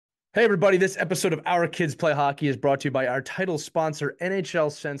Hey everybody, this episode of Our Kids Play Hockey is brought to you by our title sponsor,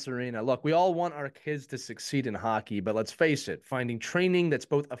 NHL Sense Arena. Look, we all want our kids to succeed in hockey, but let's face it, finding training that's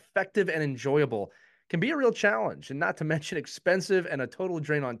both effective and enjoyable can be a real challenge, and not to mention expensive and a total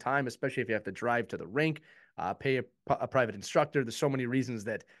drain on time, especially if you have to drive to the rink, pay a private instructor. There's so many reasons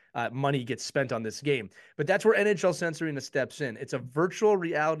that money gets spent on this game. But that's where NHL Sense Arena steps in. It's a virtual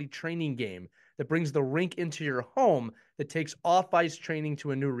reality training game that brings the rink into your home that takes off-ice training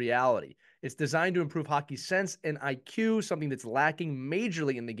to a new reality. It's designed to improve hockey sense and IQ, something that's lacking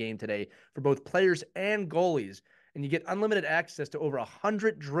majorly in the game today for both players and goalies. And you get unlimited access to over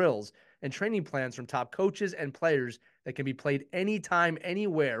 100 drills and training plans from top coaches and players that can be played anytime,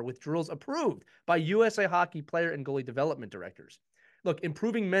 anywhere, with drills approved by USA Hockey player and goalie development directors. Look,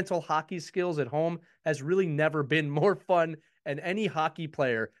 improving mental hockey skills at home has really never been more fun, and any hockey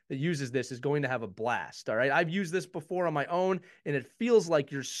player that uses this is going to have a blast. All right. I've used this before on my own, and it feels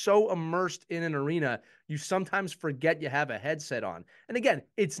like you're so immersed in an arena, you sometimes forget you have a headset on. And again,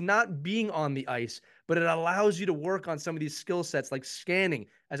 it's not being on the ice, but it allows you to work on some of these skill sets like scanning,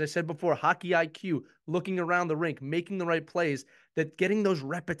 as I said before, hockey IQ, looking around the rink, making the right plays, that getting those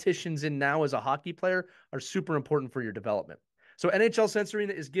repetitions in now as a hockey player are super important for your development. So NHL Sense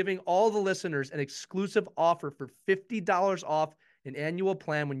Arena is giving all the listeners an exclusive offer for $50 off an annual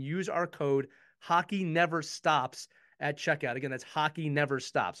plan when you use our code Hockey Never Stops at checkout. Again, that's Hockey Never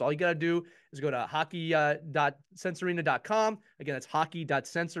Stops. All you got to do is go to hockey.sensearena.com. Again, that's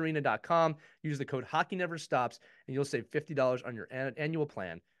hockey.sensearena.com. Use the code Hockey Never Stops, and you'll save $50 on your annual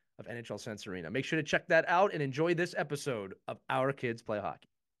plan of NHL Sense Arena. Make sure to check that out and enjoy this episode of Our Kids Play Hockey.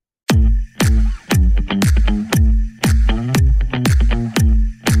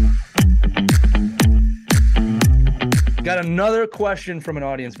 Got another question from an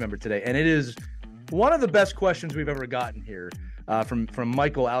audience member today, and it is one of the best questions we've ever gotten here from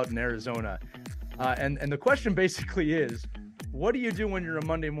Michael out in Arizona. And the question basically is, what do you do when you're a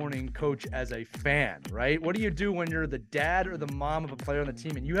Monday morning coach as a fan, right? What do you do when you're the dad or the mom of a player on the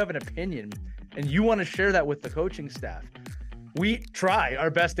team and you have an opinion and you want to share that with the coaching staff? We try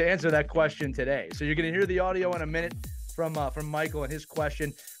our best to answer that question today. So you're going to hear the audio in a minute from Michael and his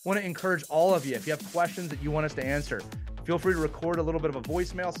question. Want to encourage all of you, if you have questions that you want us to answer, feel free to record a little bit of a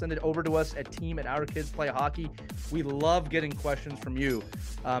voicemail, send it over to us at team@OurKidsPlayHockey. We love getting questions from you.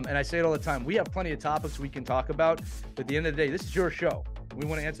 And I say it all the time, we have plenty of topics we can talk about, but at the end of the day, this is your show. We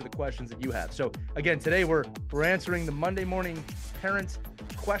want to answer the questions that you have. So again, today we're answering the Monday morning parent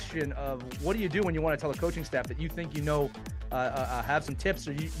question of what do you do when you want to tell a coaching staff that you think you know have some tips,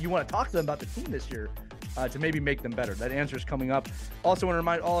 or you want to talk to them about the team this year to maybe make them better. That answer is coming up. Also want to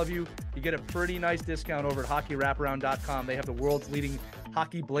remind all of you, you get a pretty nice discount over at hockeywraparound.com. They have the world's leading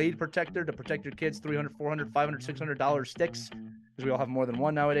hockey blade protector to protect your kids, $300, $400, $500, $600 sticks, because we all have more than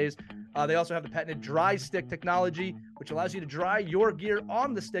one nowadays. They also have the patented dry stick technology, which allows you to dry your gear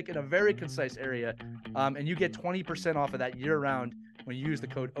on the stick in a very concise area. And you get 20% off of that year-round when you use the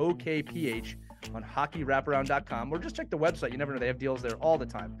code OKPH on hockeywraparound.com, or just check the website. You never know, they have deals there all the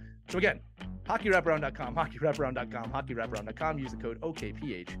time. So again, hockeywraparound.com, hockeywraparound.com, hockeywraparound.com. Use the code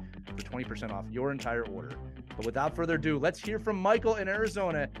OKPH for 20% off your entire order. But without further ado, let's hear from Michael in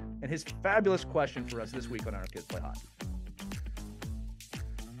Arizona and his fabulous question for us this week on Our Kids Play Hockey.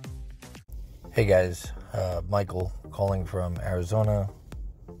 Hey guys, Michael calling from Arizona.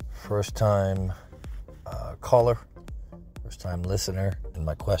 First time caller, first time listener. And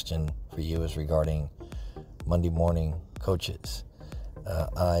my question for you is regarding Monday morning coaches.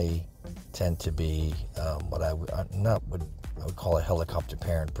 I tend to be what I would call a helicopter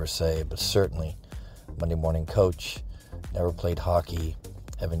parent per se, but certainly Monday morning coach. Never played hockey,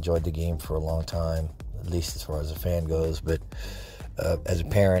 have enjoyed the game for a long time, at least as far as a fan goes. But as a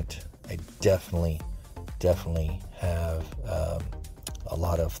parent, I definitely have a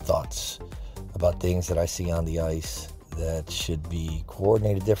lot of thoughts about things that I see on the ice that should be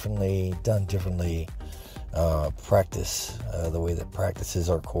coordinated differently, done differently. Practice, the way that practices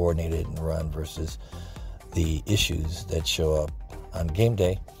are coordinated and run versus the issues that show up on game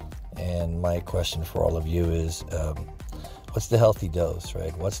day. And my question for all of you is, what's the healthy dose,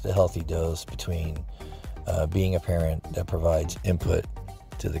 right? What's the healthy dose between being a parent that provides input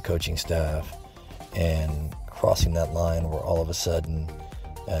to the coaching staff and crossing that line where all of a sudden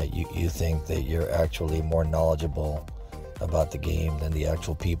you think that you're actually more knowledgeable about the game than the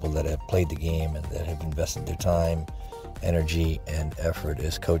actual people that have played the game and that have invested their time, energy, and effort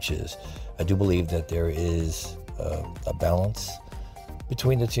as coaches. I do believe that there is a balance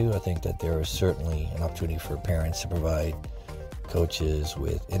between the two. I think that there is certainly an opportunity for parents to provide coaches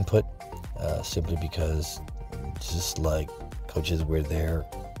with input, simply because just like coaches, we're there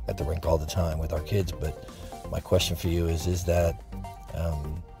at the rink all the time with our kids, but my question for you is that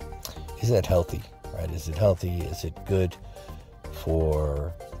healthy, right? Is it healthy? Is it good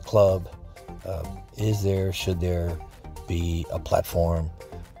for the club? Should there be a platform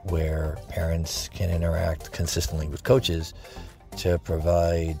where parents can interact consistently with coaches to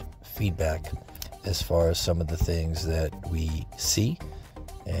provide feedback as far as some of the things that we see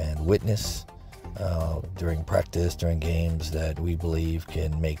and witness during practice, during games, that we believe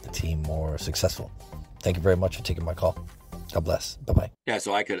can make the team more successful? Thank you very much for taking my call. God bless. Bye-bye. Yeah,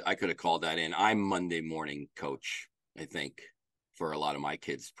 so I could have called that in. I'm Monday morning coach, I think, for a lot of my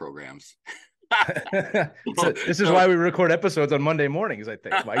kids' programs. So this is why we record episodes on Monday mornings, I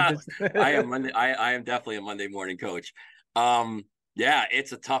think. I am definitely a Monday morning coach. Yeah,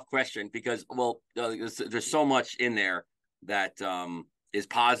 it's a tough question because, there's so much in there that is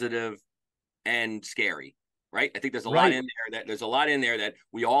positive and scary, right? I think there's a lot in there that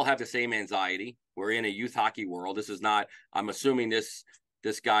we all have the same anxiety. We're in a youth hockey world. This is not, I'm assuming this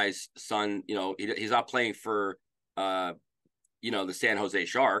guy's son, he's not playing for, the San Jose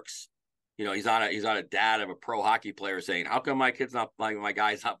Sharks. He's not a dad of a pro hockey player saying, how come my guy's not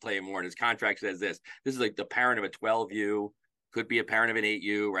playing more? And his contract says this. This is like the parent of a 12U, could be a parent of an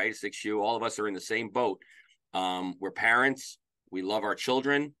 8U, right? 6U. All of us are in the same boat. We're parents. We love our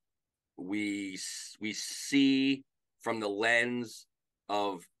children. We see from the lens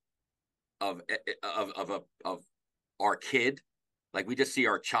of our kid, like we just see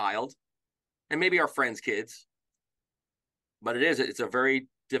our child and maybe our friends' kids, but it's a very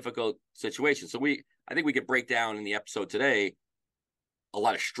difficult situation. So I think we could break down in the episode today a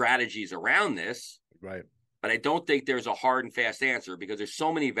lot of strategies around this, right? But I don't think there's a hard and fast answer because there's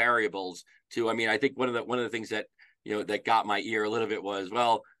so many variables to. I mean, I think one of the things that that got my ear a little bit was,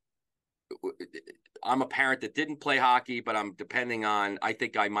 well, I'm a parent that didn't play hockey, but I'm depending on, I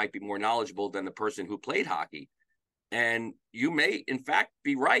think I might be more knowledgeable than the person who played hockey. And you may, in fact,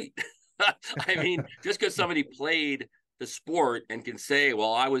 be right. I mean, just because somebody played the sport and can say,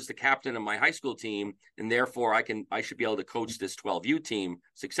 well, I was the captain of my high school team, and therefore I should be able to coach this 12U team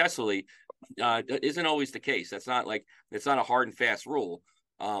successfully, isn't always the case. It's not a hard and fast rule.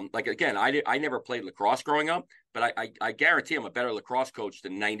 Like, again, I never played lacrosse growing up, but I guarantee I'm a better lacrosse coach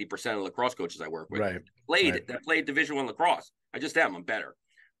than 90% of lacrosse coaches I work with. Right. That played Division I lacrosse. I just am. I'm better.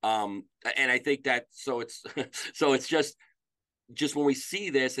 And I think that, so it's just when we see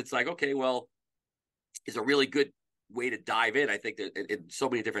this, it's like, okay, well, it's a really good way to dive in. I think that in so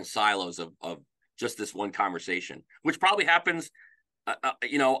many different silos of just this one conversation, which probably happens,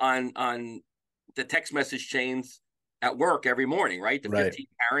 on the text message chains at work every morning, right? The 15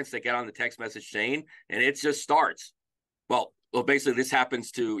 parents that get on the text message chain, and it just starts. Well, basically this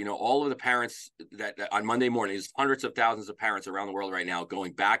happens to, all of the parents that on Monday mornings, hundreds of thousands of parents around the world right now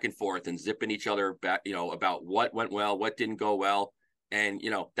going back and forth and zipping each other back, about what went well, what didn't go well. And,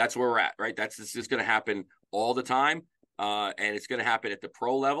 that's where we're at, right? This is going to happen all the time. And it's going to happen at the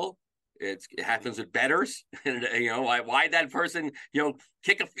pro level. It happens with bettors, and why that person,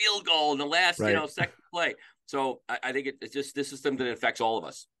 kick a field goal in the last, second play. So I think it's just, this is something that affects all of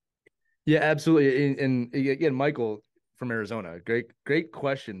us. Yeah, absolutely. And again, Michael from Arizona, great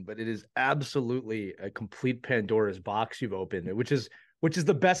question, but it is absolutely a complete Pandora's box you've opened, which is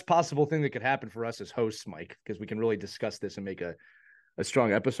the best possible thing that could happen for us as hosts, Mike, because we can really discuss this and make a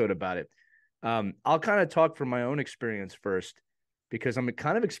strong episode about it. I'll kind of talk from my own experience first, because I'm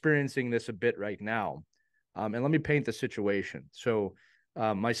kind of experiencing this a bit right now. And let me paint the situation. So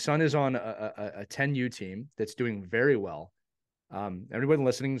my son is on a 10U team that's doing very well. Everyone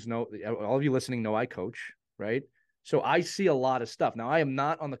listening all of you listening know I coach, right? So I see a lot of stuff. Now, I am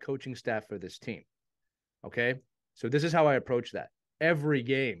not on the coaching staff for this team. Okay. So this is how I approach that. Every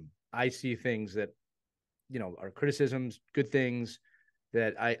game, I see things that, are criticisms, good things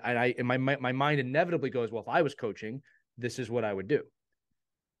that my mind inevitably goes, well, if I was coaching, this is what I would do.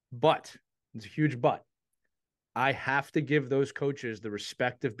 But it's a huge but. I have to give those coaches the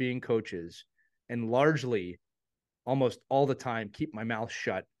respect of being coaches, and largely, almost all the time, keep my mouth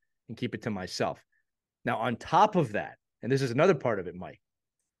shut and keep it to myself. Now, on top of that, and this is another part of it, Mike,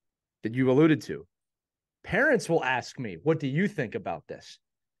 that you alluded to, parents will ask me, what do you think about this?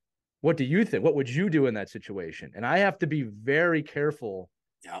 What do you think? What would you do in that situation? And I have to be very careful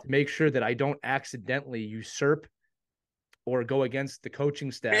to make sure that I don't accidentally usurp or go against the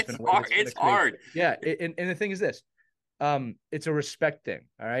coaching staff. It's hard. Yeah. And the thing is this, it's a respect thing.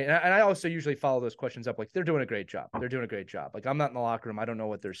 All right. And I also usually follow those questions up. Like, they're doing a great job. They're doing a great job. Like, I'm not in the locker room. I don't know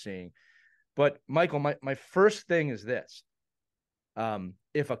what they're seeing. But Michael, my first thing is this.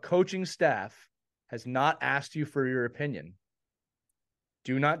 If a coaching staff has not asked you for your opinion,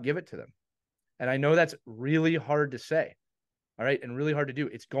 do not give it to them. And I know that's really hard to say. All right. And really hard to do.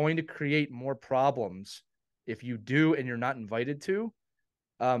 It's going to create more problems if you do and you're not invited to,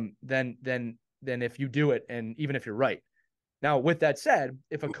 than if you do it. And even if you're right. Now, with that said,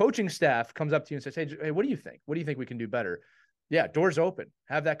 if a coaching staff comes up to you and says, hey, what do you think? What do you think we can do better? Yeah, doors open.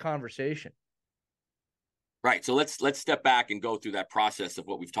 Have that conversation. Right. So let's step back and go through that process of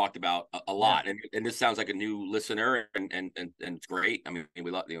what we've talked about a lot. Yeah. And this sounds like a new listener, and it's great. I mean,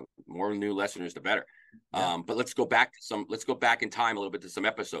 we love, more new listeners, the better. Yeah. But let's go back in time a little bit to some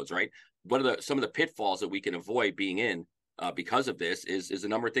episodes, right? What are some of the pitfalls that we can avoid being in because of this is a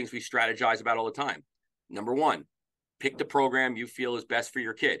number of things we strategize about all the time. Number one, pick the program you feel is best for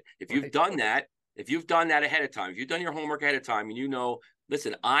your kid. If you've done that ahead of time, if you've done your homework ahead of time and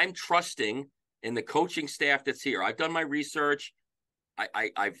listen, I'm trusting in the coaching staff that's here. I've done my research.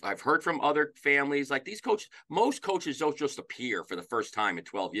 I've heard from other families, like these coaches. Most coaches don't just appear for the first time at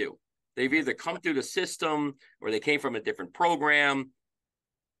 12U. They've either come through the system or they came from a different program.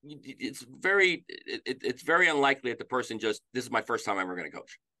 It's very unlikely that the person this is my first time ever going to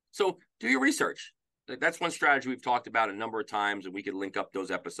coach. So do your research. That's one strategy we've talked about a number of times, and we could link up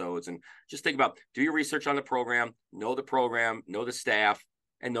those episodes and just think about, do your research on the program, know the staff,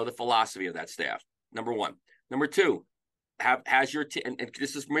 and know the philosophy of that staff. Number one. Number two, has your and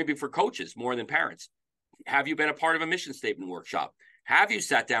this is maybe for coaches more than parents. Have you been a part of a mission statement workshop? Have you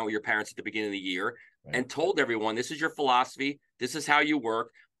sat down with your parents at the beginning of the year and told everyone, this is your philosophy, this is how you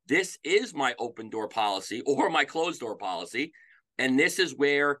work, this is my open door policy or my closed door policy, and this is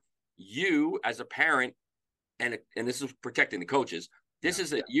where you as a parent, and this is protecting the coaches, this is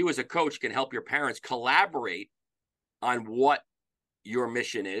that you as a coach can help your parents collaborate on what your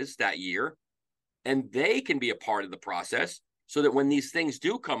mission is that year, and they can be a part of the process so that when these things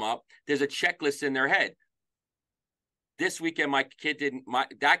do come up, there's a checklist in their head. This weekend,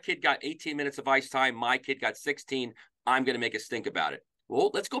 that kid got 18 minutes of ice time. My kid got 16. I'm going to make a stink about it.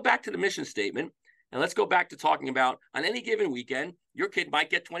 Well, let's go back to the mission statement, and let's go back to talking about on any given weekend, your kid might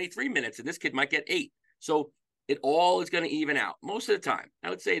get 23 minutes and this kid might get 8. So it all is going to even out most of the time. I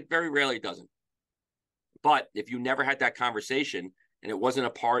would say it very rarely doesn't. But if you never had that conversation and it wasn't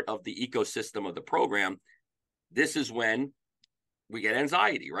a part of the ecosystem of the program, this is when we get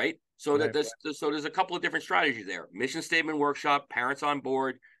anxiety, right? So there's a couple of different strategies there. Mission statement workshop, parents on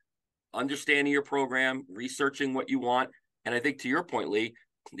board, understanding your program, researching what you want. And I think to your point, Lee,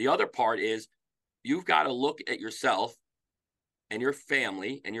 the other part is you've got to look at yourself and your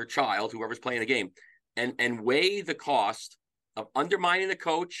family and your child, whoever's playing the game, and weigh the cost of undermining the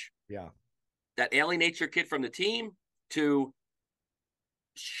coach that alienates your kid from the team to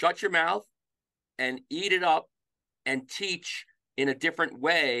shut your mouth and eat it up and teach in a different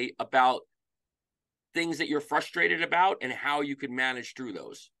way about things that you're frustrated about and how you can manage through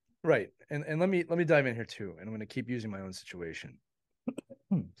those. Right. And let me dive in here too. And I'm going to keep using my own situation.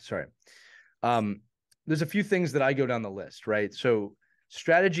 Sorry. There's a few things that I go down the list, right? So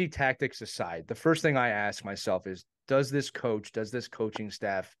strategy, tactics aside, the first thing I ask myself is, does this coaching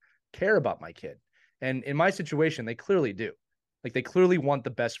staff care about my kid? And in my situation, they clearly do. Like, they clearly want the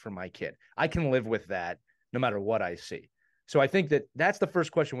best for my kid. I can live with that no matter what I see. So I think that's the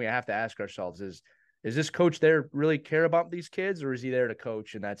first question we have to ask ourselves is this coach there really care about these kids, or is he there to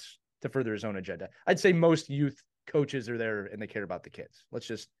coach and that's to further his own agenda? I'd say most youth coaches are there and they care about the kids. Let's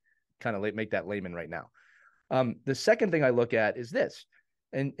just kind of make that layman right now. The second thing I look at is this,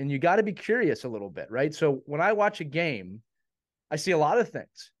 and you got to be curious a little bit, right? So when I watch a game, I see a lot of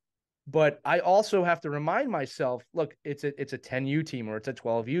things, but I also have to remind myself, look, it's a 10U team or it's a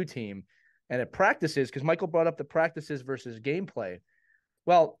 12U team, and it practices, because Michael brought up the practices versus gameplay.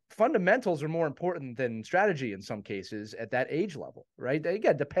 Well, fundamentals are more important than strategy in some cases at that age level, right?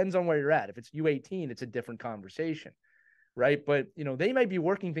 Again, depends on where you're at. If it's U18, it's a different conversation, right? But they might be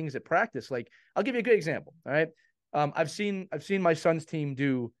working things at practice. Like, I'll give you a good example. All right, I've seen my son's team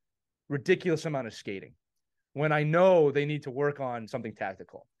do ridiculous amount of skating when I know they need to work on something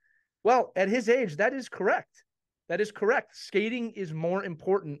tactical. Well, at his age, that is correct. That is correct. Skating is more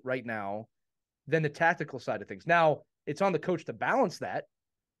important right now than the tactical side of things. Now, it's on the coach to balance that.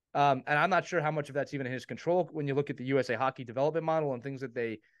 And I'm not sure how much of that's even in his control when you look at the USA Hockey Development Model and things that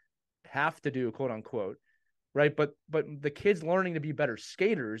they have to do, quote unquote, right? But the kids learning to be better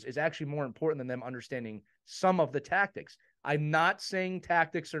skaters is actually more important than them understanding some of the tactics. I'm not saying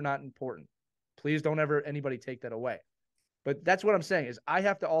tactics are not important. Please don't ever anybody take that away. But that's what I'm saying is I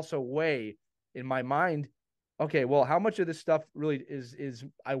have to also weigh in my mind, okay, well, how much of this stuff really is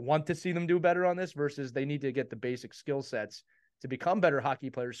I want to see them do better on this versus they need to get the basic skill sets to become better hockey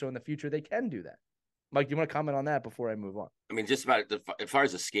players so in the future they can do that. Mike, do you want to comment on that before I move on? I mean, just about as far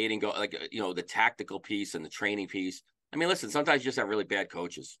as the skating go, like, the tactical piece and the training piece. I mean, listen, sometimes you just have really bad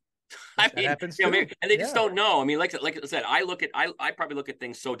coaches. That happens too. Maybe, and they just don't know. I mean, like I said, I probably look at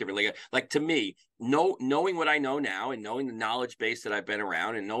things so differently. Like to me, knowing what I know now and knowing the knowledge base that I've been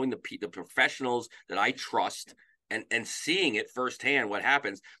around and knowing the professionals that I trust and seeing it firsthand, what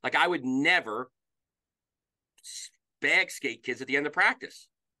happens. Like I would never bag skate kids at the end of practice.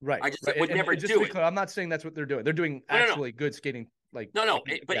 Right. I just would never do it. Clear, I'm not saying that's what they're doing. They're doing actually good skating. Like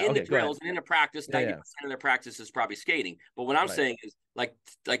but in the drills and in the practice, 90% of their practice is probably skating. But what I'm saying is like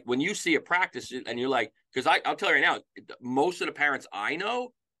when you see a practice and you're like, because I'll tell you right now, most of the parents I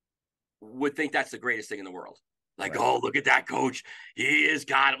know would think that's the greatest thing in the world. Like, oh, look at that coach. He has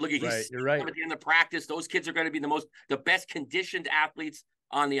got it. Look at you're right. At the end of practice, those kids are going to be the best conditioned athletes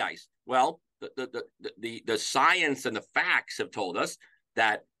on the ice. Well, the science and the facts have told us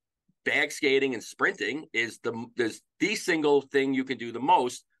that bag skating and sprinting is the single thing you can do the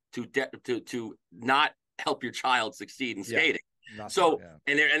most to not help your child succeed in skating.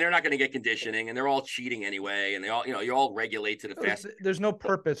 And they're not going to get conditioning, and they're all cheating anyway, and they all you're all regulate to the fast. There's no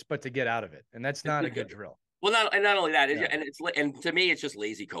purpose but to get out of it, and that's not a good drill. Well, not only that, and to me, it's just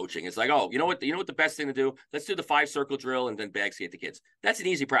lazy coaching. It's like, oh, you know what the best thing to do? Let's do the 5-circle drill and then bag skate the kids. That's an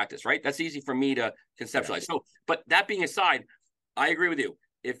easy practice, right? That's easy for me to conceptualize. So, but that being aside, I agree with you.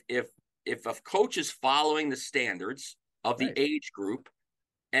 If a coach is following the standards of the age group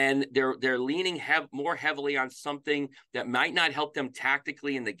and they're leaning more heavily on something that might not help them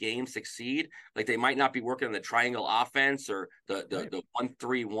tactically in the game succeed, like they might not be working on the triangle offense or the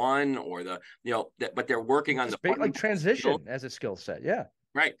 1-3-1 or but they're working on like transition as a skill set. Yeah.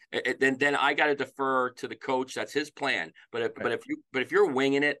 Right. Then I got to defer to the coach. That's his plan. But if you're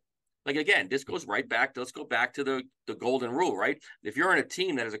winging it, like, again, this goes right back. Let's go back to the golden rule, right? If you're in a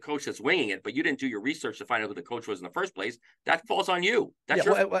team that has a coach that's winging it, but you didn't do your research to find out who the coach was in the first place, that falls on you. That's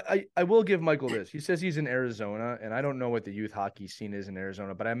I will give Michael this. He says he's in Arizona, and I don't know what the youth hockey scene is in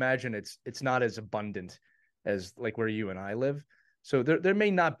Arizona, but I imagine it's not as abundant as like where you and I live. So there may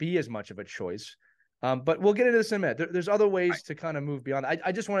not be as much of a choice. But we'll get into this in a minute. There's other ways to kind of move beyond.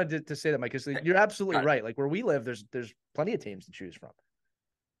 I just wanted to say that, Mike, because you're absolutely right. Like where we live, there's plenty of teams to choose from.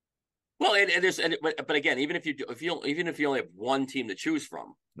 Well, but again, even if you only have one team to choose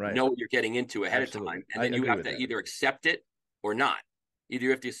from, know what you're getting into ahead of time, and then you have to either accept it or not. Either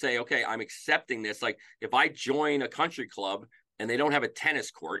you have to say, okay, I'm accepting this. Like if I join a country club and they don't have a tennis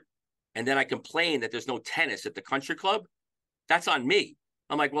court, and then I complain that there's no tennis at the country club, that's on me.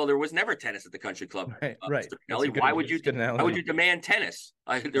 I'm like, well, there was never tennis at the country club. Right. Why would you demand tennis?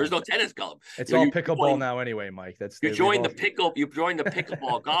 There's no tennis club. It's all pickleball now anyway, Mike. You joined the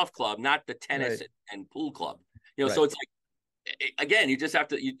pickleball golf club, not the tennis and pool club. So it's like, again, you just have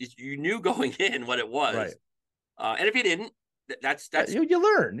to, you knew going in what it was. Right. And if you didn't, that's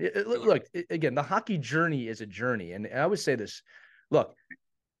you learn. Look, again, the hockey journey is a journey. And I always say this, look,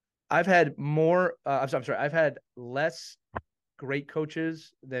 I've had more, I've had less great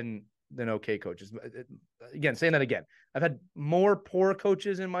coaches than okay coaches. Again, saying that again, I've had more poor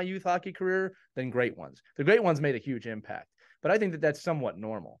coaches in my youth hockey career than great ones. The great ones made a huge impact, but I think that's somewhat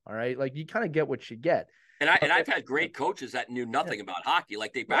normal. All right. Like you kind of get what you get. And I've had great coaches that knew nothing about hockey.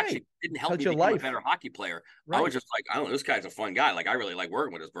 Like they actually didn't help me become a better hocky player. Right. I was just like, I don't know, this guy's a fun guy. Like I really like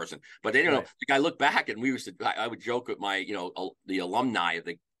working with this person, but they don't know. Like I look back and I would joke with my, the alumni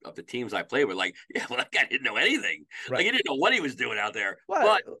of the teams I played with, like, yeah, well, that guy didn't know anything. Right. Like he didn't know what he was doing out there.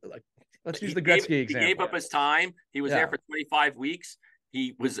 But let's use the Gretzky example. He gave up his time. He was there for 25 weeks.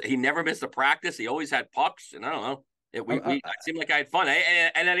 He never missed a practice. He always had pucks, and I don't know. It seemed like I had fun,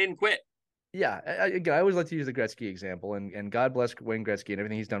 and I didn't quit. Yeah, I always like to use the Gretzky example, and God bless Wayne Gretzky and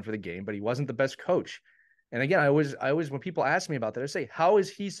everything he's done for the game, but he wasn't the best coach. And again, I always when people ask me about that, I say, how is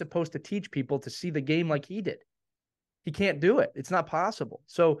he supposed to teach people to see the game like he did? He can't do it. It's not possible.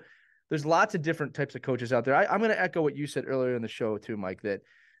 So there's lots of different types of coaches out there. I'm going to echo what you said earlier in the show too, Mike, that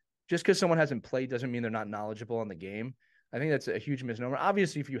just because someone hasn't played doesn't mean they're not knowledgeable on the game. I think that's a huge misnomer.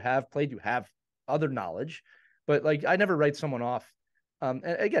 Obviously, if you have played, you have other knowledge, but like I never write someone off. And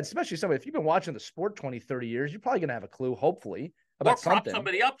again, especially somebody, if you've been watching the sport 20, 30 years, you're probably going to have a clue, hopefully, about something. Prop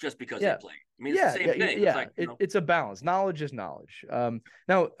somebody up just because they play. I mean, it's the same thing. Yeah, it's a balance. Knowledge is knowledge.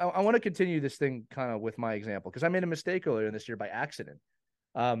 Now, I want to continue this thing kind of with my example because I made a mistake earlier this year by accident.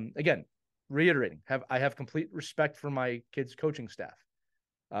 Again, reiterating, I have complete respect for my kids' coaching staff.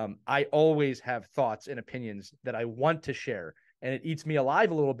 I always have thoughts and opinions that I want to share, and it eats me alive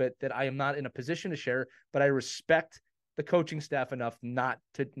a little bit that I am not in a position to share, but I respect the coaching staff enough not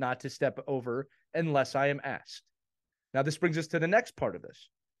to step over unless I am asked. Now, this brings us to the next part of this.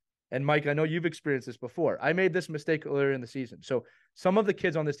 And Mike, I know you've experienced this before. I made this mistake earlier in the season. So some of the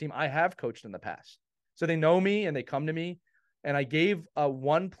kids on this team I have coached in the past. So they know me and they come to me. And I gave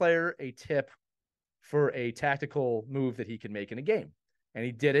one player a tip for a tactical move that he could make in a game. And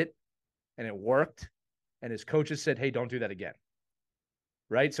he did it and it worked. And his coaches said, hey, don't do that again.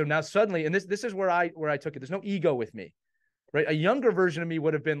 Right. So now suddenly, and this is where I took it. There's no ego with me. Right. A younger version of me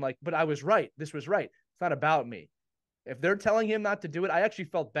would have been like, but I was right. This was right. It's not about me. If they're telling him not to do it, I actually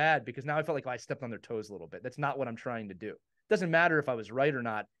felt bad because now I felt like I stepped on their toes a little bit. That's not what I'm trying to do. It doesn't matter if I was right or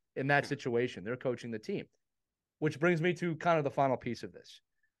not in that situation. They're coaching the team, which brings me to kind of the final piece of this.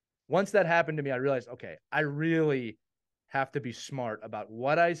 Once that happened to me, I realized, okay, I really have to be smart about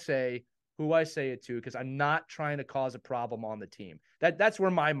what I say, who I say it to, because I'm not trying to cause a problem on the team. That's where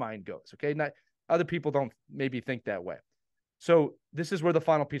my mind goes. Okay. Not, other people don't maybe think that way. So this is where the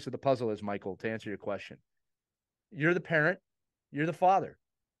final piece of the puzzle is, Michael, to answer your question. You're the parent, you're the father.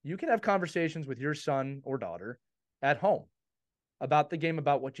 You can have conversations with your son or daughter at home about the game,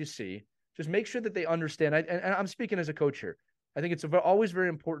 about what you see. Just make sure that they understand. And I'm speaking as a coach here. I think it's always very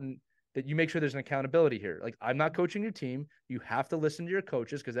important that you make sure there's an accountability here. Like, I'm not coaching your team. You have to listen to your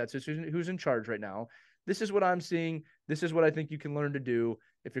coaches because that's who's in charge right now. This is what I'm seeing. This is what I think you can learn to do.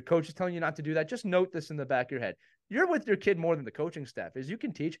 If your coach is telling you not to do that, just note this in the back of your head. You're with your kid more than the coaching staff is. You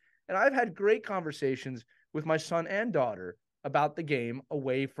can teach. And I've had great conversations with my son and daughter about the game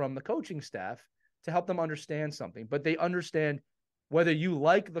away from the coaching staff to help them understand something. But they understand whether you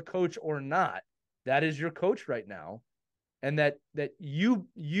like the coach or not, that is your coach right now. And that you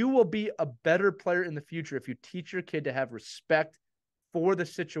will be a better player in the future if you teach your kid to have respect for the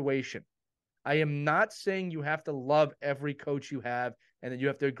situation. I am not saying you have to love every coach you have and that you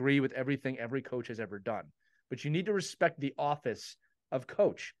have to agree with everything every coach has ever done. But you need to respect the office of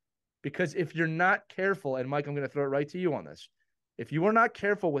coach. Because if you're not careful, and Mike, I'm going to throw it right to you on this. If you are not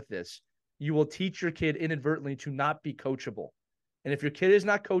careful with this, you will teach your kid inadvertently to not be coachable. And if your kid is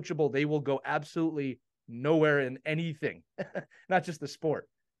not coachable, they will go absolutely nowhere in anything, not just the sport.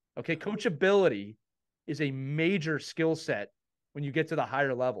 Okay. Coachability is a major skill set when you get to the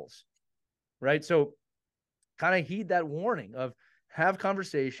higher levels, right? So kind of heed that warning of have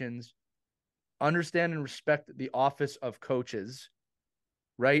conversations, understand and respect the office of coaches,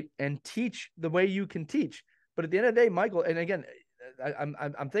 right? And teach the way you can teach. But at the end of the day, Michael, and again,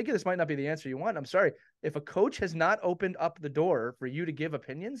 I'm thinking this might not be the answer you want. I'm sorry. If a coach has not opened up the door for you to give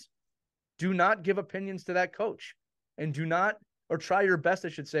opinions, do not give opinions to that coach, and do not, or try your best, I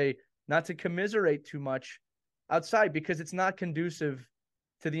should say, not to commiserate too much outside because it's not conducive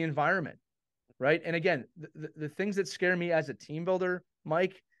to the environment, right? And again, the things that scare me as a team builder,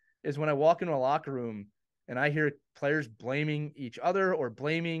 Mike, is when I walk into a locker room and I hear players blaming each other or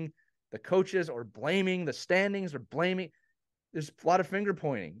blaming the coaches or blaming the standings or blaming. There's a lot of finger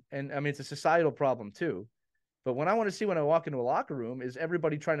pointing. And I mean, it's a societal problem too. But when I want to see when I walk into a locker room is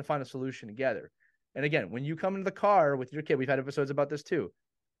everybody trying to find a solution together. And again, when you come into the car with your kid, we've had episodes about this too.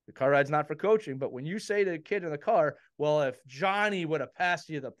 The car ride's not for coaching, but when you say to the kid in the car, well, if Johnny would have passed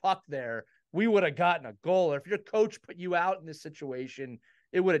you the puck there, we would have gotten a goal. Or if your coach put you out in this situation,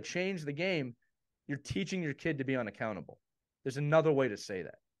 it would have changed the game. You're teaching your kid to be unaccountable. There's another way to say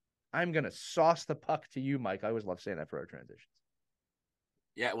that. I'm going to sauce the puck to you, Mike. I always love saying that for our transitions.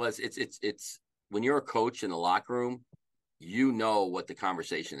 Yeah, well, it's when you're a coach in the locker room, you know what the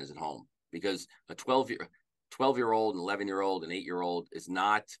conversation is at home, because a 12-year-old, an 11-year-old, an 8-year-old is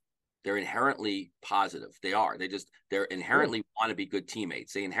not, they're inherently positive. They're inherently want to be good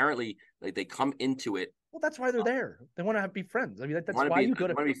teammates. They inherently, like, they come into it. Well, that's why they're there. They want to be friends. I mean, that's why you go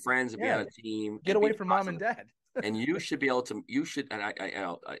to be friends and be on a team. Get away from mom and dad. And you should be able to. You should. And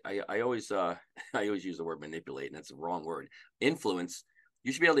I always use the word manipulate, and that's the wrong word. Influence.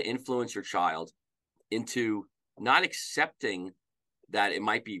 You should be able to influence your child into not accepting that it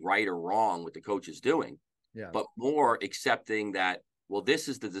might be right or wrong what the coach is doing, but more accepting that, well, this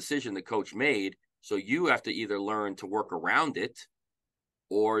is the decision the coach made, so you have to either learn to work around it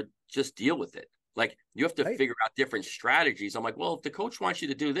or just deal with it. Like, you have to figure out different strategies. I'm like, well, if the coach wants you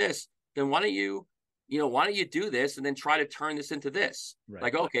to do this, then why don't you do this and then try to turn this into this? Right.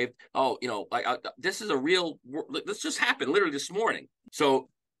 Like, okay, this is a real, this just happened literally this morning. So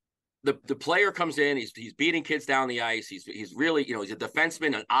the player comes in, he's beating kids down the ice. He's really, he's a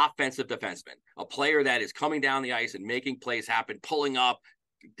defenseman, an offensive defenseman, a player that is coming down the ice and making plays happen, pulling up,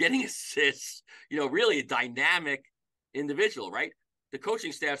 getting assists, really a dynamic individual, right? The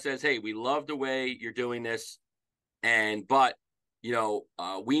coaching staff says, hey, we love the way you're doing this, but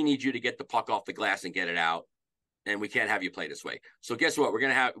we need you to get the puck off the glass and get it out. and we can't have you play this way. So guess what? We're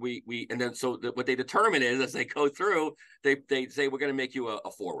going to have, and then, so what they determine is, as they go through, they say, we're going to make you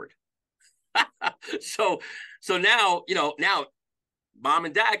a forward. so now, now mom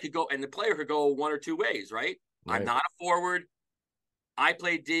and dad could go, and the player could go one or two ways, right? I'm not a forward. I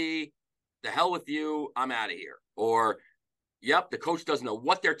play D. The hell with you. I'm out of here. Or, yep, the coach doesn't know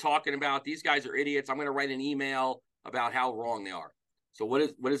what they're talking about. These guys are idiots. I'm going to write an email about how wrong they are. So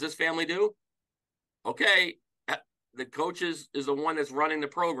what does this family do? Okay, the coach is the one that's running the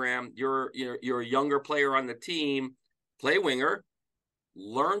program. You're a younger player on the team. Play winger.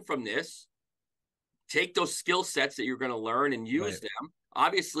 Learn from this. Take those skill sets that you're going to learn and use them.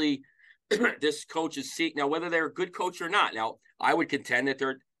 Obviously, this coach is seeing now whether they're a good coach or not. Now, I would contend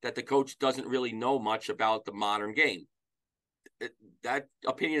that the coach doesn't really know much about the modern game. That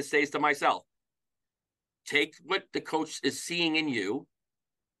opinion stays to myself. Take what the coach is seeing in you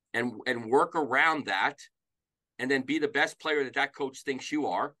and work around that, and then be the best player that coach thinks you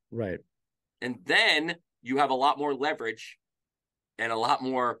are. Right. And then you have a lot more leverage and a lot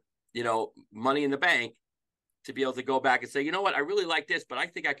more, money in the bank to be able to go back and say, you know what, I really like this, but I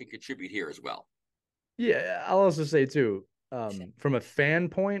think I can contribute here as well. Yeah. I'll also say too, from a fan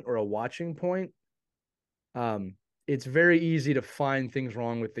point or a watching point, it's very easy to find things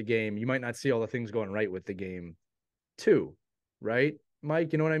wrong with the game. You might not see all the things going right with the game too. Right,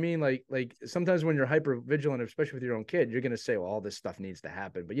 Mike? You know what I mean? Like sometimes when you're hyper vigilant, especially with your own kid, you're going to say, well, all this stuff needs to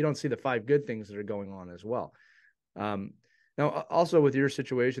happen, but you don't see the 5 good things that are going on as well. Now, also with your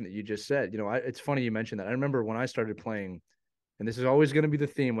situation that you just said, it's funny you mentioned that. I remember when I started playing, and this is always going to be the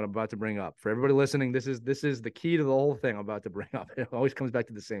theme what I'm about to bring up. For everybody listening, this is the key to the whole thing I'm about to bring up. It always comes back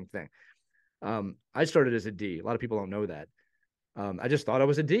to the same thing. I started as a D. A lot of people don't know that. I just thought I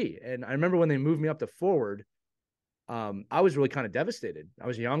was a D. And I remember when they moved me up to forward, I was really kind of devastated. I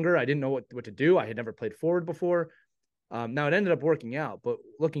was younger. I didn't know what to do. I had never played forward before. Now it ended up working out, but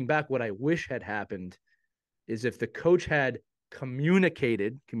looking back, what I wish had happened is if the coach had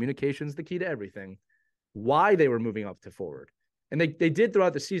communication's the key to everything, why they were moving up to forward. And they did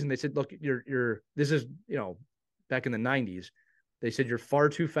throughout the season. They said, look, this is, back in the 90s, they said, you're far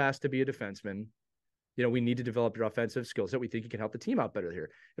too fast to be a defenseman. We need to develop your offensive skills that we think you can help the team out better here.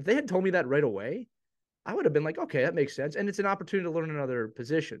 If they had told me that right away, I would have been like, okay, that makes sense. And it's an opportunity to learn another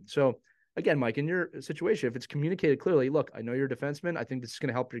position. So again, Mike, in your situation, if it's communicated clearly, look, I know you're a defenseman. I think this is going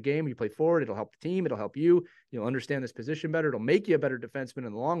to help your game. You play forward. It'll help the team. It'll help you. You'll understand this position better. It'll make you a better defenseman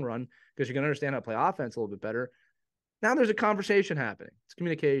in the long run because you're going to understand how to play offense a little bit better. Now there's a conversation happening. It's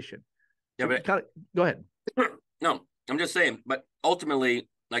communication. Yeah, but go ahead. No, I'm just saying, but ultimately,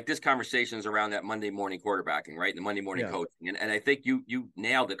 like, this conversation is around that Monday morning quarterbacking, right? The Monday morning coaching. And I think you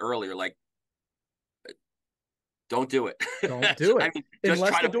nailed it earlier. Like, don't do it. Don't do it. I mean,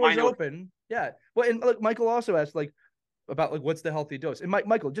 unless the door's open. Yeah. Well, and look, Michael also asked about what's the healthy dose. And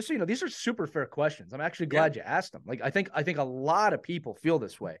Michael, just so you know, these are super fair questions. I'm actually glad you asked them. Like, I think a lot of people feel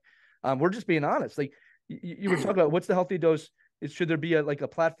this way. We're just being honest. Like, you were talking about what's the healthy dose. Should there be a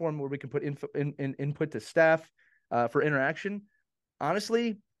platform where we can put input to staff for interaction?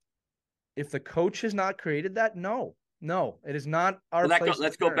 Honestly, if the coach has not created that, no, it is not our place.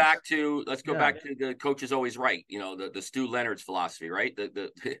 Let's go back to the coach is always right. The Stu Leonard's philosophy, right?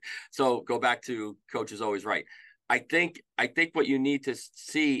 So go back to coach is always right. I think what you need to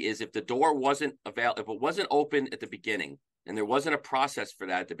see is if the door wasn't available, if it wasn't open at the beginning, and there wasn't a process for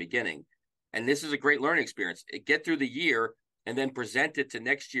that at the beginning, and this is a great learning experience. Get through the year and then present it to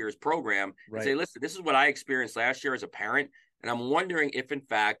next year's program and say, listen, this is what I experienced last year as a parent, and I'm wondering if in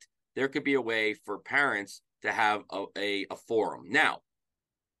fact there could be a way for parents to have a forum. Now,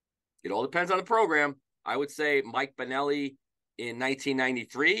 it all depends on the program. I would say Mike Bonelli in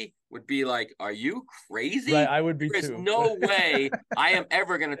 1993 would be like, are you crazy? Right, I would be There's too. no way I am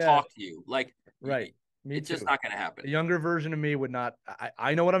ever going to talk to you. Like, right. It's just not going to happen. The younger version of me would not.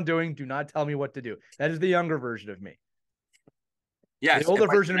 I know what I'm doing. Do not tell me what to do. That is the younger version of me. Yes. The older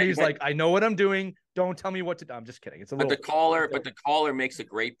version of me is like, I know what I'm doing. Don't tell me what to do. I'm just kidding. It's a little. But the caller makes a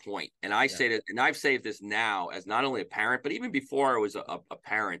great point, and I say that, and I've said this now as not only a parent, but even before I was a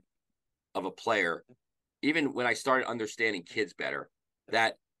parent of a player, even when I started understanding kids better,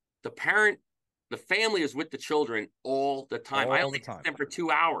 that the family is with the children all the time. I only see them for 2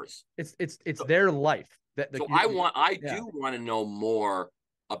 hours. It's their life. I do want to know more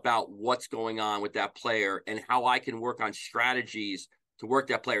about what's going on with that player and how I can work on strategies to work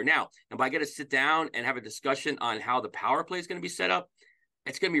that player. Now, if I get to sit down and have a discussion on how the power play is going to be set up,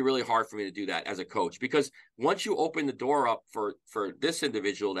 it's going to be really hard for me to do that as a coach, because once you open the door up for this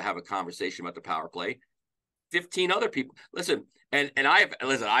individual to have a conversation about the power play, 15 other people listen. And I've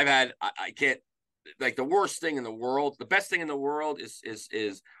had, I can't like the worst thing in the world. The best thing in the world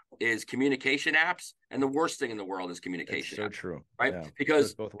is communication apps, and the worst thing in the world is communication It's so apps, true. right? Yeah.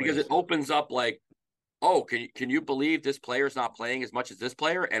 Because Goes both it ways. opens up like, oh, can you believe this player's not playing as much as this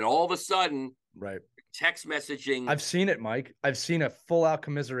player? And all of a sudden, Right. text messaging. I've seen it, Mike. I've seen a full out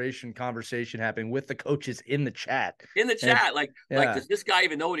commiseration conversation happening with the coaches in the chat. In the chat, like, yeah. does this guy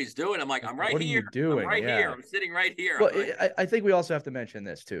even know what he's doing? I'm like, I'm right What are here. you doing? I'm right Yeah. here. I'm sitting right here. Well, Like, I think we also have to mention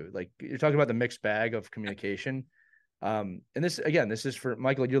this too. Like you're talking about the mixed bag of communication. And this, again, this is for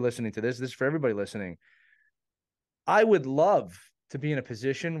Michael, you're listening to this. This is for everybody listening. I would love to be in a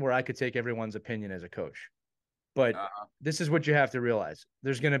position where I could take everyone's opinion as a coach. But this is what you have to realize.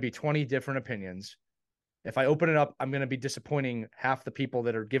 There's going to be 20 different opinions. If I open it up, I'm going to be disappointing half the people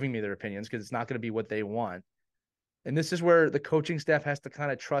that are giving me their opinions because it's not going to be what they want. And this is where the coaching staff has to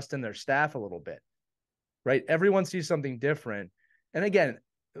kind of trust in their staff a little bit, right? Everyone sees something different. And again,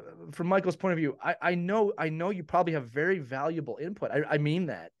 from Michael's point of view, I know you probably have very valuable input. I mean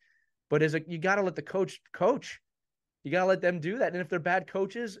that. But you got to let the coach. You got to let them do that. And if they're bad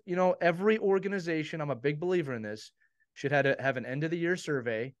coaches, every organization, I'm a big believer in this, should have an end of the year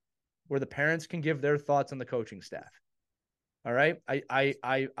survey where the parents can give their thoughts on the coaching staff. All right.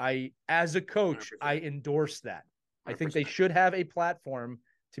 I as a coach, 100%. I endorse that. 100%. I think they should have a platform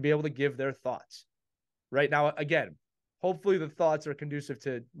to be able to give their thoughts. Right now, again, hopefully the thoughts are conducive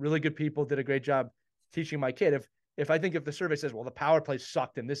to really good people, did a great job teaching my kid. If the survey says, well, the power play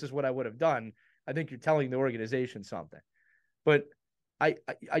sucked and this is what I would have done, I think you're telling the organization something. But I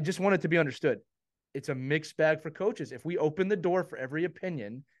just want it to be understood. It's a mixed bag for coaches. If we open the door for every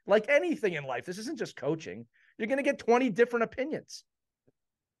opinion, like anything in life, this isn't just coaching. You're going to get 20 different opinions.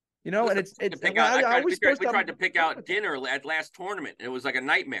 Listen, and it's. We tried to pick out dinner at last tournament, and it was like a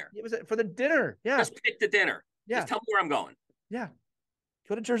nightmare. It was for the dinner. Yeah. Just pick the dinner. Yeah. Just tell me where I'm going. Yeah.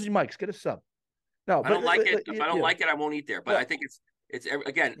 Go to Jersey Mike's. Get a sub. No, I don't like it. If I don't like it, I won't eat there. But I think it's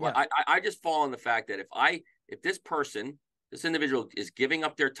again. Yeah. I just fall on the fact that if this individual is giving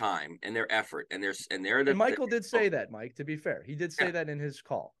up their time and their effort and Michael did say that, Mike, to be fair. He did say that in his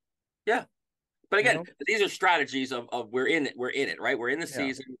call. Yeah. But again, these are strategies of we're in it, right? We're in the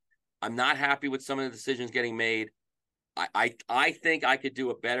season. I'm not happy with some of the decisions getting made. I think I could do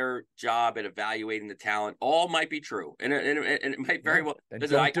a better job at evaluating the talent. All might be true, and it might very well.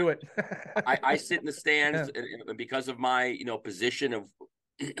 Don't do it. I sit in the stands, and because of my position of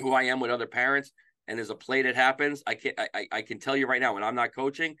who I am with other parents, and there's a play that happens. I can tell you right now, when I'm not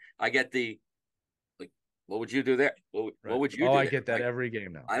coaching, I get the like, what would you do there? What would you do? I get that every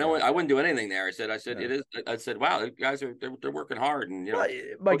game now. I know I wouldn't do anything there. I said it is. I said, wow, the guys they're working hard, and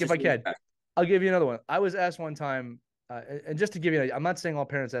Mike, if I can, I'll give you another one. I was asked one time. And just to give you, I'm not saying all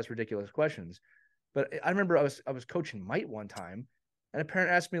parents ask ridiculous questions, but I remember I was coaching Mite one time, and a parent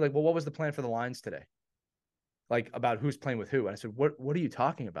asked me like, "Well, what was the plan for the lines today?" Like about who's playing with who, and I said, "What are you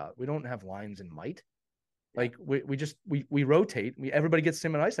talking about? We don't have lines in Mite. Like we rotate. Everybody gets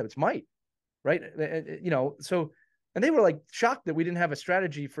sim and ice up. It's Mite, right? So." And they were like shocked that we didn't have a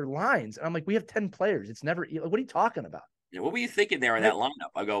strategy for lines. And I'm like, we have 10 players. It's never. What are you talking about? Yeah, what were you thinking there in that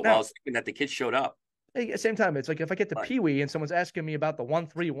lineup? I go, well, I was thinking that the kids showed up. At the same time, it's like if I get to Pee Wee and someone's asking me about the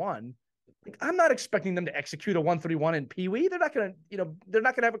 1-3-1, like, I'm not expecting them to execute a 1-3-1 in Pee Wee. They're not gonna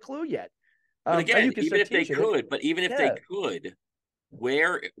have a clue yet. But again, even if they could,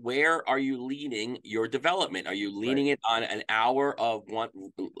 where are you leaning your development? Are you leaning it on an hour of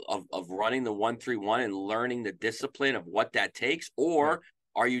running the 1-3-1 and learning the discipline of what that takes, or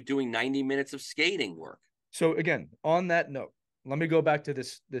are you doing 90 minutes of skating work? So again, on that note, let me go back to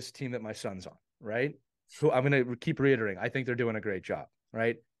this team that my son's on. Right? Who I'm going to keep reiterating. I think they're doing a great job,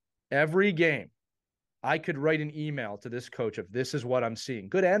 right? Every game, I could write an email to this coach of this is what I'm seeing,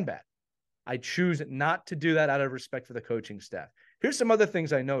 good and bad. I choose not to do that out of respect for the coaching staff. Here's some other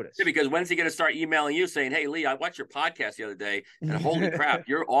things I noticed. Yeah, because when's he going to start emailing you saying, hey, Lee, I watched your podcast the other day, and holy crap,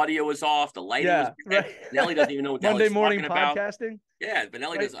 your audio is off, the lighting was right. Benelli doesn't even know what the Monday hell he's morning talking podcasting? About. Yeah,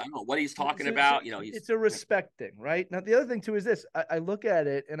 Benelli does. I don't know what he's talking about. It's a respect thing, right? Now, the other thing, too, is this. I look at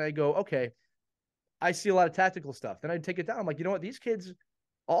it, and I go, okay, I see a lot of tactical stuff. Then I take it down. I'm like, you know what? These kids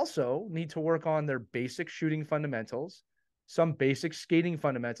also need to work on their basic shooting fundamentals, some basic skating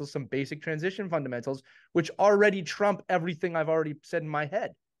fundamentals, some basic transition fundamentals, which already trump everything I've already said in my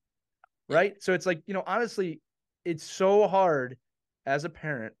head. Right. So it's like, honestly, it's so hard as a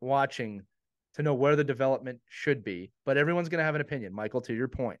parent watching to know where the development should be, but everyone's going to have an opinion, Michael, to your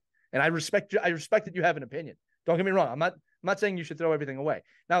point. And I respect that you have an opinion. Don't get me wrong. I'm not saying you should throw everything away.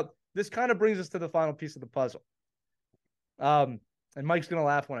 Now, this kind of brings us to the final piece of the puzzle. And Mike's going to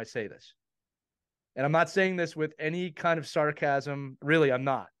laugh when I say this. And I'm not saying this with any kind of sarcasm. Really, I'm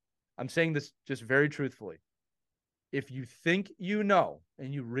not. I'm saying this just very truthfully. If you think you know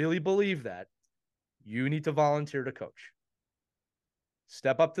and you really believe that, you need to volunteer to coach.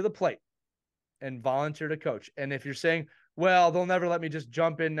 Step up to the plate and volunteer to coach. And if you're saying, well, they'll never let me just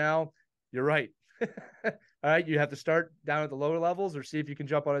jump in now, you're right. All right. You have to start down at the lower levels or see if you can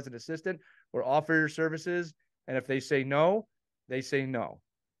jump on as an assistant or offer your services. And if they say no, they say no.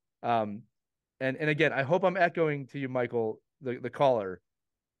 And again, I hope I'm echoing to you, Michael, the caller.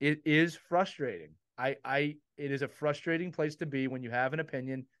 It is frustrating. It is a frustrating place to be when you have an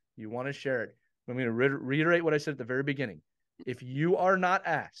opinion, you want to share it. I'm going to reiterate what I said at the very beginning. If you are not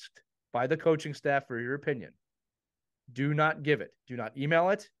asked by the coaching staff for your opinion, do not give it. Do not email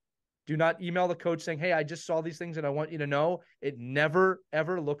it. Do not email the coach saying, hey, I just saw these things and I want you to know. It never,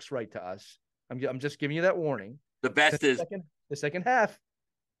 ever looks right to us. I'm just giving you that warning. The best is the second half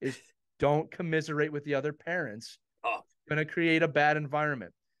is don't commiserate with the other parents. Oh. It's going to create a bad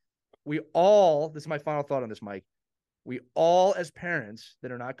environment. We all, this is my final thought on this, Mike. We all, as parents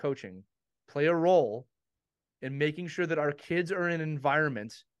that are not coaching, play a role in making sure that our kids are in an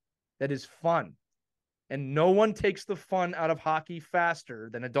environment that is fun. And no one takes the fun out of hockey faster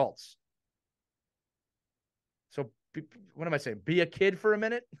than adults. So what am I saying? Be a kid for a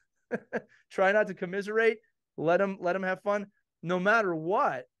minute. Try not to commiserate. Let them have fun. No matter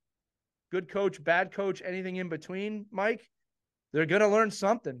what, good coach, bad coach, anything in between, Mike, they're going to learn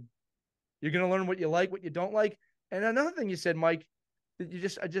something. You're going to learn what you like, what you don't like. And another thing you said, Mike,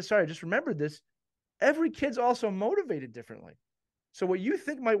 that I just remembered this. Every kid's also motivated differently. So what you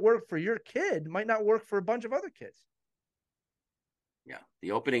think might work for your kid might not work for a bunch of other kids. Yeah.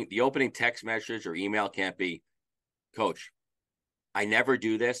 The opening text message or email can't be, Coach, I never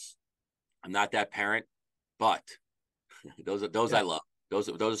do this. I'm not that parent, but those Yeah. I love. Those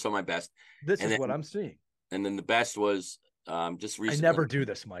are some of my best. This is what I'm seeing. And then the best was just recently. I never do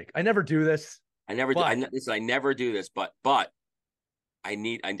this, Mike. I never do this. I never do this, but I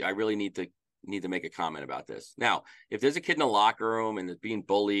really need to make a comment about this. Now, if there's a kid in the locker room and it's being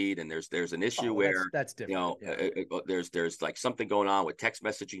bullied and there's an issue where that's different. There's like something going on with text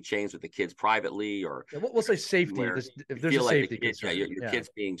messaging chains with the kids privately, or we'll say safety. If there's a safety concern, your kid's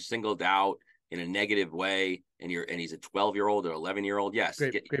being singled out in a negative way, and he's a 12-year-old or 11-year-old. Yes,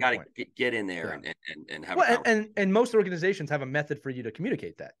 you got to get in there and have. And most organizations have a method for you to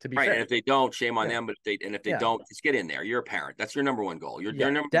communicate that. To be right, fair. and if they don't, shame on them. But if they don't, just get in there. You're a parent. That's your number one goal. Your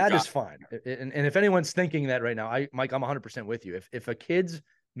number that is fine. And if anyone's thinking that right now, Mike, I'm 100% with you. If a kid's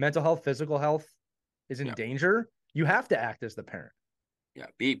mental health, physical health is in danger, you have to act as the parent. Yeah,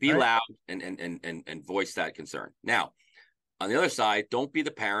 be loud and voice that concern. Now, on the other side, don't be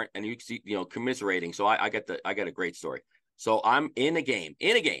the parent and you see, commiserating. So I got a great story. So I'm in a game.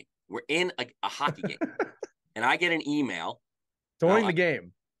 We're in a hockey game, and I get an email during the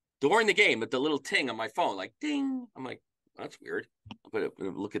game with the little ting on my phone, like ding. I'm like, that's weird. I'm gonna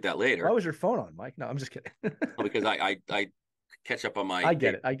look at that later. Why was your phone on, Mike? No, I'm just kidding. Because I catch up on my. I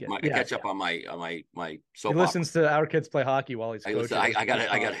get it. Catch up on my soap. He listens to our kids play hockey while he's coaching. I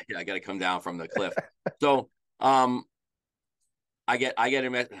gotta come down from the cliff. So I get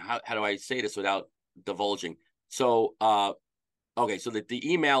him. How do I say this without divulging? So okay, so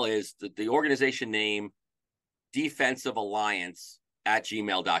the email is the organization name, Defensive Alliance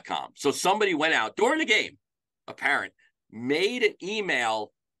 @gmail.com. So somebody went out during the game, a parent made an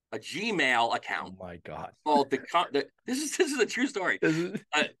email, a Gmail account. Oh my God! Called this is a true story.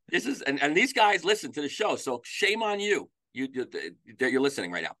 This is and these guys listen to the show, so shame on you. You're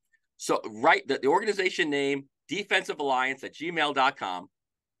listening right now. So write the organization name, Defensive Alliance @gmail.com.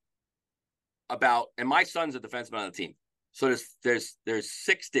 And my son's a defenseman on the team. So there's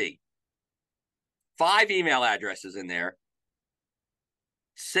 5 email addresses in there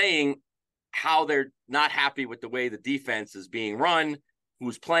saying how they're not happy with the way the defense is being run,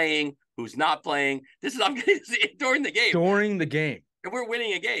 who's playing, who's not playing. I'm getting it during the game. During the game. And we're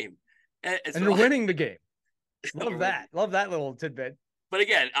winning a game. And they're winning the game. Love that. Love that little tidbit. But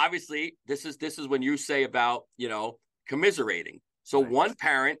again, obviously, this is when you say about, commiserating. So one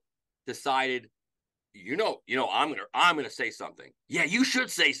parent decided, I'm gonna say something. Yeah, you should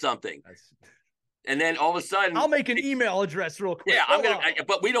say something. And then all of a sudden, I'll make an email address real quick. Yeah,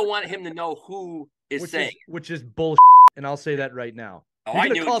 but we don't want him to know who is saying, which is bullshit. And I'll say that right now. Oh, I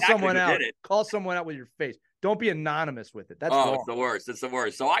knew exactly someone who out. did it. Call someone out with your face. Don't be anonymous with it. That's wrong. It's the worst. It's the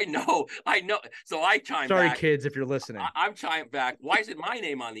worst. So I know. So I chime back. Sorry, kids, if you're listening. I'm chiming back. Why is it my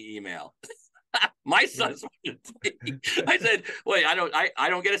name on the email? My son's. I said, wait, I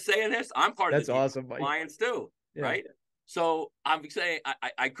don't get a say in this. I'm part of the awesome, clients too, right? So I'm saying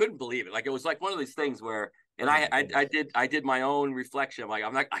I couldn't believe it. Like it was like one of these things where And Oh I did my own reflection. I'm like,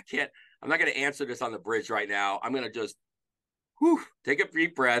 I'm not going to answer this on the bridge right now. I'm going to just take a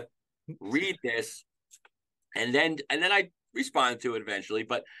deep breath, read this, and then I respond to it eventually.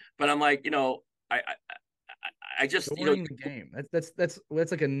 But I'm like, I just, During the game. That's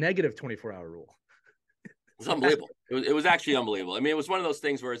like a negative 24-hour rule. it was unbelievable. It was actually unbelievable. I mean, it was one of those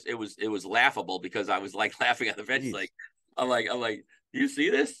things where it was laughable because I was like laughing on the bench. Jeez. Like, I'm like, do you see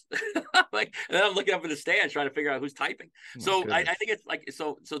this? Like, and then I'm looking up in the stands trying to figure out who's typing. So I think it's like,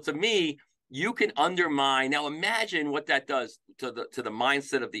 so to me, you can undermine. Now imagine what that does to the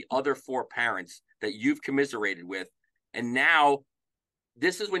mindset of the other four parents that you've commiserated with. And now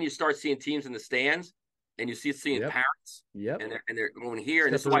this is when you start seeing teams in the stands and you seeing parents. Yep. And they're going here.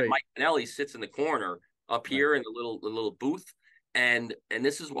 And this is why Mike Pinelli sits in the corner up here in the little booth. And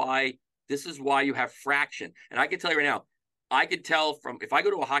this is why you have fraction. And I can tell you right now, I could tell from if I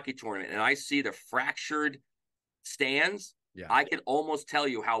go to a hockey tournament and I see the fractured stands, I can almost tell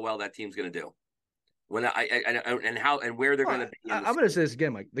you how well that team's going to do. When and where they're going to be. I'm going to say this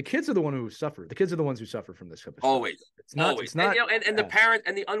again, Mike. The kids are the one who suffer. The kids are the ones who suffer from this. Always. It's not. And the parent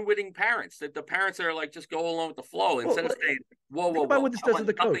and the unwitting parents. That the parents are like just go along with the flow instead of saying, "Whoa, think about what this does to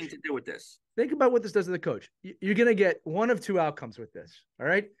the coach. Nothing to do with this." Think about what this does to the coach. You're going to get one of two outcomes with this. All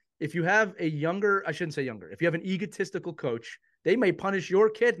right. If you have a younger, I shouldn't say younger. If you have an egotistical coach, they may punish your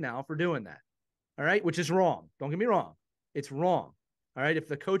kid now for doing that. All right, which is wrong. Don't get me wrong. It's wrong. All right. If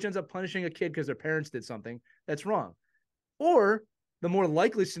the coach ends up punishing a kid because their parents did something, that's wrong. Or the more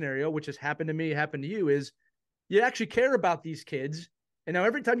likely scenario, which has happened to me, happened to you, is you actually care about these kids. And now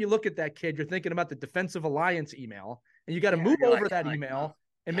every time you look at that kid, you're thinking about the defensive alliance email, and you got to move over that email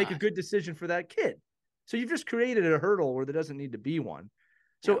and make a good decision for that kid. So you've just created a hurdle where there doesn't need to be one.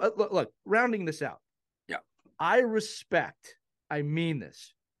 So look, rounding this out. Yeah. I respect, I mean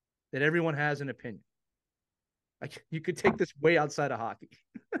this, that everyone has an opinion. Like, you could take this way outside of hockey.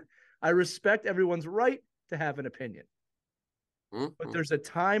 I respect everyone's right to have an opinion. But there's a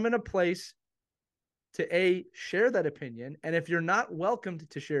time and a place to share that opinion. And if you're not welcomed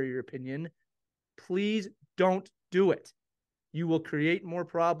to share your opinion, please don't do it. You will create more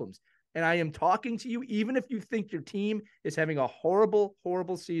problems. And I am talking to you, even if you think your team is having a horrible,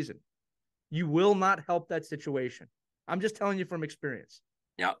 horrible season, you will not help that situation. I'm just telling you from experience.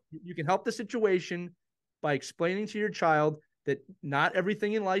 Yeah. You can help the situation by explaining to your child that not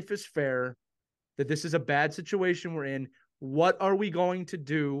everything in life is fair, that this is a bad situation we're in. What are we going to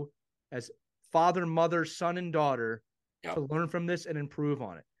do as father, mother, son, and daughter to learn from this and improve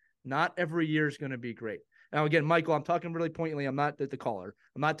on it? Not every year is going to be great. Now, again, Michael, I'm talking really pointedly. I'm not the caller.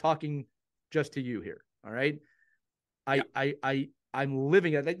 I'm not talking just to you here. All right. I'm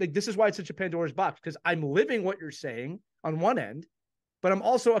living it. Like, this is why it's such a Pandora's box, because I'm living what you're saying on one end, but I'm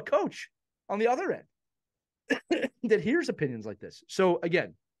also a coach on the other end that hears opinions like this. So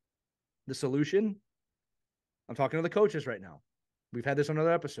again, the solution, I'm talking to the coaches right now. We've had this on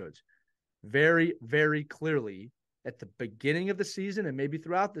other episodes. Very, very clearly at the beginning of the season and maybe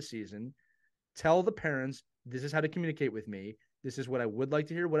throughout the season, tell the parents, this is how to communicate with me. This is what I would like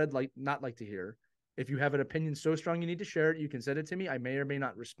to hear, what I'd not like to hear. If you have an opinion so strong you need to share it, you can send it to me. I may or may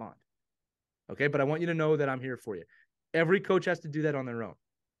not respond. Okay, but I want you to know that I'm here for you. Every coach has to do that on their own.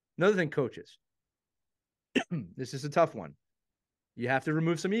 Another thing, coaches, this is a tough one. You have to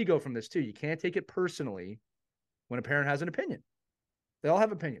remove some ego from this too. You can't take it personally when a parent has an opinion. They all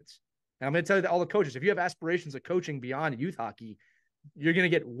have opinions. And I'm going to tell you that all the coaches, if you have aspirations of coaching beyond youth hockey, you're going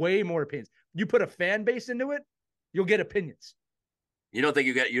to get way more opinions. You put a fan base into it, you'll get opinions. You don't think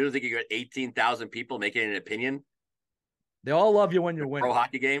you got 18,000 people making an opinion? They all love you when you're winning. Pro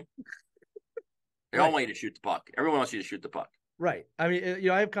hockey game. They all want you to shoot the puck. Everyone wants you to shoot the puck. Right. I mean,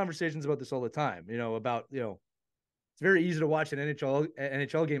 I have conversations about this all the time, about, it's very easy to watch an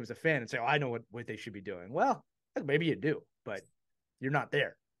NHL game as a fan and say, oh, I know what they should be doing. Well, maybe you do, but you're not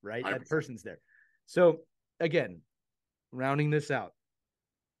there, right? 100%. That person's there. So again, rounding this out,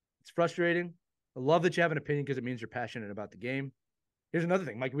 it's frustrating. I love that you have an opinion because it means you're passionate about the game. Here's another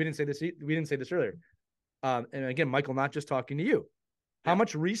thing, Mike. We didn't say this earlier. And again, Michael, not just talking to you. How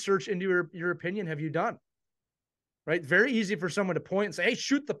much research into your opinion have you done? Right? Very easy for someone to point and say, hey,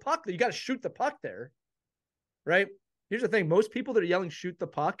 shoot the puck. You got to shoot the puck there. Right? Here's the thing. Most people that are yelling, shoot the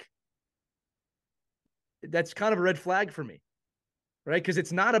puck, that's kind of a red flag for me. Right? Because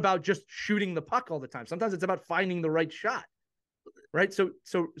it's not about just shooting the puck all the time. Sometimes it's about finding the right shot. Right? So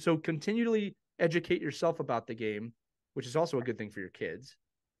continually educate yourself about the game, which is also a good thing for your kids.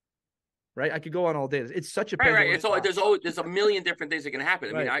 right? I could go on all day. It's such a Right. It's all there's a million different things that can happen.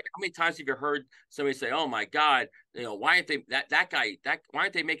 I mean, Right. how many times have you heard somebody say, "Oh my God, why aren't they why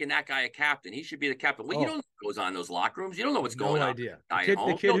aren't they making that guy a captain? He should be the captain." Well, you don't know what goes on in those locker rooms. You don't know what's going on. Idea. At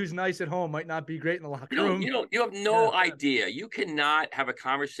home. The kid who's nice at home might not be great in the locker room. You have no idea. You cannot have a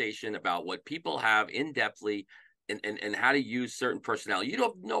conversation about what people have in-depthly and how to use certain personnel. You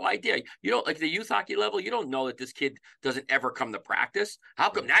don't have no idea. You don't, like the youth hockey level, you don't know that this kid doesn't ever come to practice. How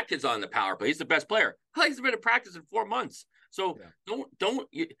come that kid's on the power play? He's the best player. He's been in practice in 4 months. So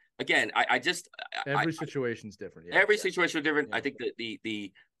again, I just every situation's different. Yeah. Every situation is different. Yeah. I think that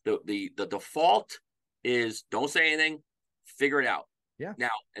the default is don't say anything, figure it out. Yeah. Now,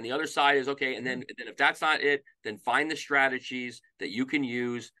 and the other side is okay. And then if that's not it, then find the strategies that you can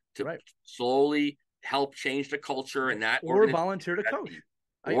use to slowly help change the culture and that, or volunteer to coach,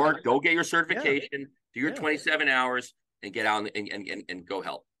 or go get your certification, do your 27 hours, and get out and go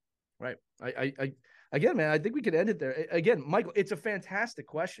help. Right. Again, man, I think we could end it there. Again, Michael, it's a fantastic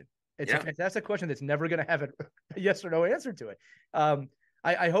question. It's a fantastic question that's never going to have a yes or no answer to it.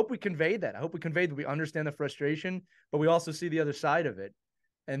 I hope we conveyed that. I hope we conveyed that we understand the frustration, but we also see the other side of it,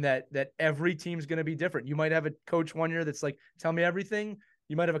 and that every team's going to be different. You might have a coach one year that's like, tell me everything.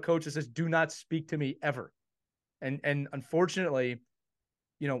 You might have a coach that says, do not speak to me ever. And unfortunately,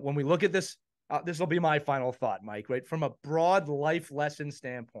 when we look at this, this will be my final thought, Mike, right? From a broad life lesson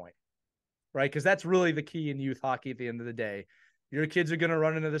standpoint, right? Because that's really the key in youth hockey at the end of the day. Your kids are going to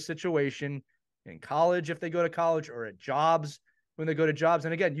run into the situation in college if they go to college, or at jobs when they go to jobs.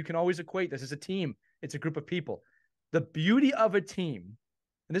 And again, you can always equate this as a team. It's a group of people. The beauty of a team,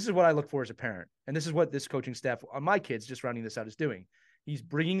 and this is what I look for as a parent, and this is what this coaching staff on my kids, just rounding this out, is doing. He's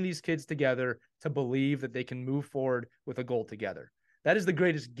bringing these kids together to believe that they can move forward with a goal together. That is the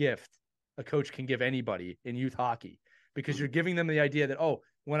greatest gift a coach can give anybody in youth hockey, because you're giving them the idea that,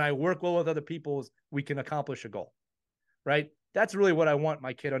 when I work well with other people, we can accomplish a goal, right? That's really what I want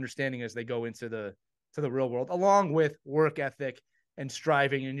my kid understanding as they go into the real world, along with work ethic and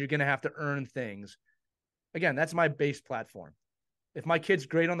striving, and you're going to have to earn things. Again, that's my base platform. If my kid's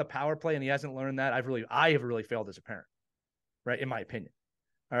great on the power play and he hasn't learned that, I have really failed as a parent, right? In my opinion.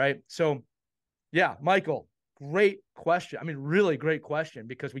 All right. So yeah, Michael, great question. I mean, really great question,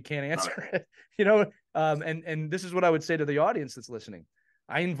 because we can't answer it, and this is what I would say to the audience that's listening.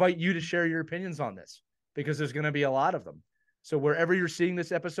 I invite you to share your opinions on this, because there's going to be a lot of them. So wherever you're seeing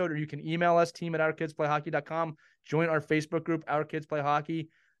this episode, or you can email us, team@ourkidsplayhockey.com, join our Facebook group, Our Kids Play Hockey.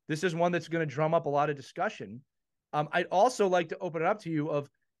 This is one that's going to drum up a lot of discussion. I'd also like to open it up to you of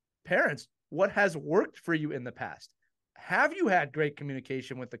parents. What has worked for you in the past? Have you had great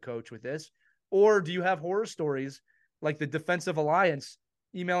communication with the coach with this? Or do you have horror stories like the defensive alliance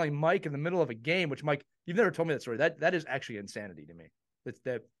emailing Mike in the middle of a game, which, Mike, you've never told me that story. That is actually insanity to me. It's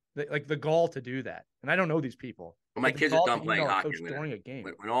like the gall to do that. And I don't know these people. When my kids are done playing hockey during a game.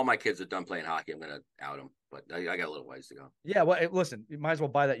 When all my kids are done playing hockey, I'm going to out them. But I got a little ways to go. Yeah, well, listen, you might as well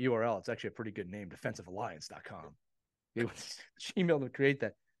buy that URL. It's actually a pretty good name, defensivealliance.com. Email to create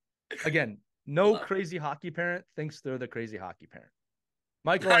that. Again, no crazy hockey parent thinks they're the crazy hockey parent.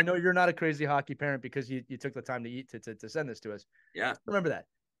 Michael, I know you're not a crazy hockey parent because you took the time to send this to us. Yeah. Remember that.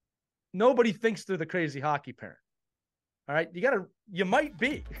 Nobody thinks they're the crazy hockey parent. All right. You might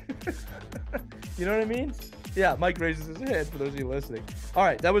be. You know what I mean? Yeah. Mike raises his hand for those of you listening. All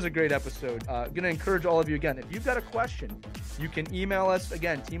right. That was a great episode. Going to encourage all of you again. If you've got a question, you can email us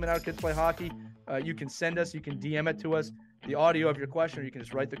again, team@ourkidsplayhockey. You can send us, you can DM it to us, the audio of your question, or you can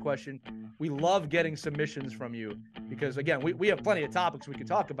just write the question. We love getting submissions from you because, again, we have plenty of topics we can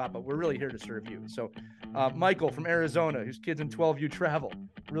talk about, but we're really here to serve you. So Michael from Arizona, whose kids in 12U travel,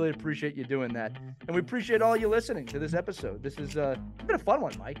 really appreciate you doing that. And we appreciate all you listening to this episode. This has been a fun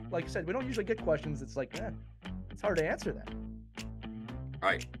one, Mike. Like I said, we don't usually get questions. It's like, it's hard to answer that. All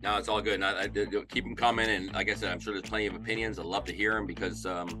right. No, it's all good. I keep them coming. And like I said, I'm sure there's plenty of opinions. I'd love to hear them because,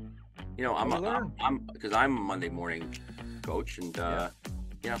 I'm a Monday morning coach, and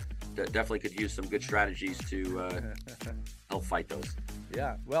definitely could use some good strategies to help fight those.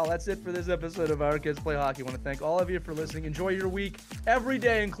 Yeah, well, that's it for this episode of Our Kids Play Hockey. I want to thank all of you for listening. Enjoy your week every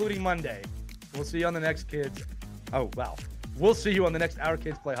day, including Monday. We'll see you on the next Kids. Oh, wow. We'll see you on the next Our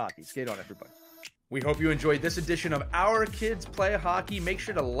Kids Play Hockey. Skate on, everybody. We hope you enjoyed this edition of Our Kids Play Hockey. Make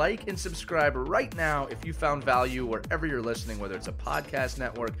sure to like and subscribe right now if you found value wherever you're listening, whether it's a podcast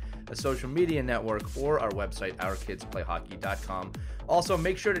network, a social media network, or our website, ourkidsplayhockey.com. Also,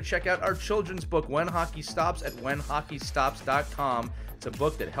 make sure to check out our children's book, When Hockey Stops, at whenhockeystops.com. It's a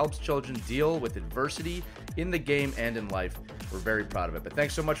book that helps children deal with adversity in the game and in life. We're very proud of it. But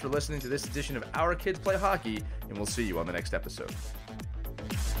thanks so much for listening to this edition of Our Kids Play Hockey, and we'll see you on the next episode.